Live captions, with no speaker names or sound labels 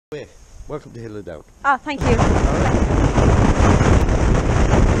Welcome to Hill and Down. Oh, thank you.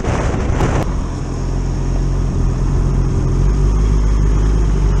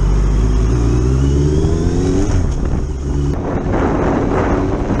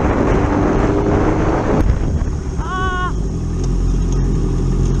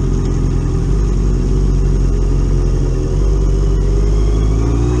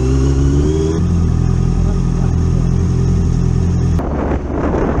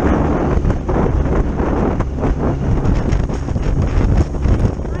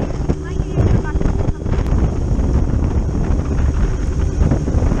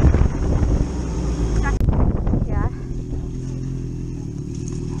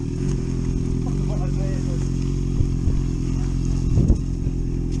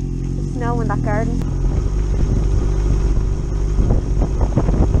 Snow in that garden.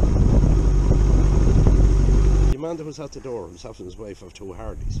 The man that was at the door was having his wife of two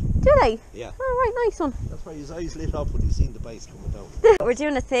Harleys. Do they? Yeah. Oh, right, nice one. That's why his eyes lit up when he seen the bikes coming down. We're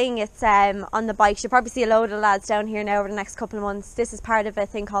doing a thing, it's on the bikes. You'll probably see a load of lads down here now over the next couple of months. This is part of a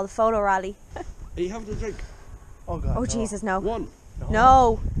thing called the photo rally. Are you having a drink? Oh God. Oh, no. Jesus, no. One.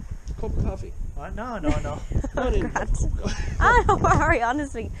 No. Cup of coffee. No. One in. I don't worry,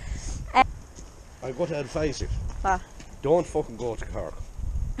 honestly. I'm going to advise you. What? Don't fucking go to Cork.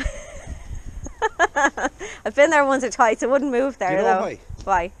 I've been there once or twice. I wouldn't move there, Do you know though. why?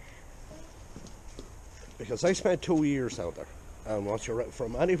 Why? Because I spent 2 years out there. And once you're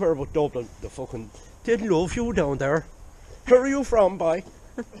from anywhere but Dublin, the fucking didn't love you down there. Where are you from, boy?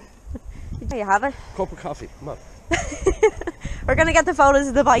 There you have it. Cup of coffee. Come on. We're going to get the photos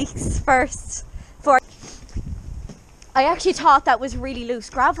of the bikes first. I actually thought that was really loose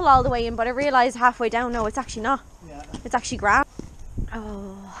gravel all the way in, but I realised halfway down, no, it's actually not. Yeah. It's actually gravel.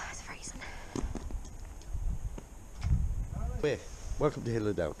 Oh, it's freezing. Welcome to Hill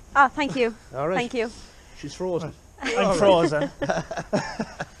and Down. Oh, thank you. All right. Thank you. She's frozen. I'm frozen.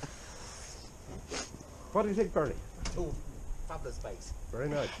 What do you think, Bernie? Two fabulous bikes. Very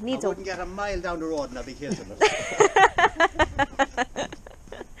nice. Needs I a... wouldn't get a mile down the road and I'd be kissing it.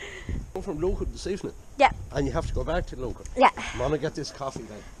 I'm from Lucan this evening. Yeah. And you have to go back to Lucan. Yeah. I'm gonna get this coffee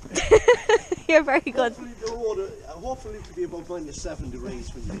then. You're very good. Hopefully, the road, hopefully it'll be about -7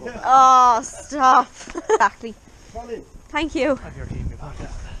 degrees when you go back. Oh, stop. Exactly. Come on in. Thank you. Have your team back.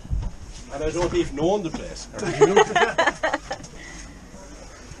 And I don't even own the place.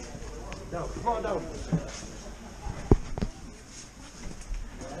 Now, come on down.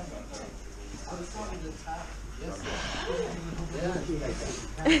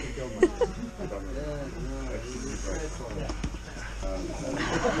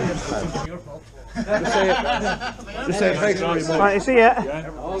 Just say thanks very much. Right, see ya.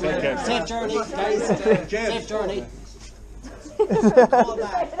 Safe journey, guys. Safe journey.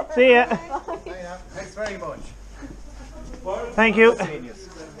 See ya. Thanks very much. Thank you.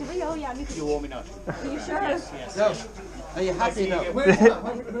 You owe me not. Are you sure? So, are you happy now? Look,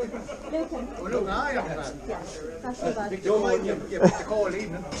 I am. Not too bad. Don't mind you picked the cold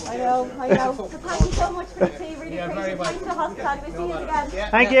evening. I know. So thank you so much for the tea. Really Yeah, very appreciate it. much. Thanks for hospitality. We'll see you again.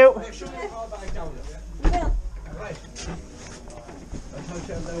 Thank you. Make sure you call back down. We will. I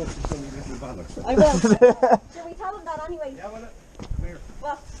I will. Should we tell them that anyway? Yeah, well, come here.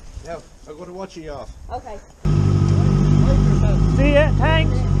 Well, Now, I'm going to watch you off. okay. See ya.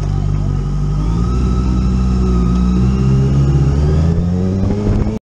 Thanks.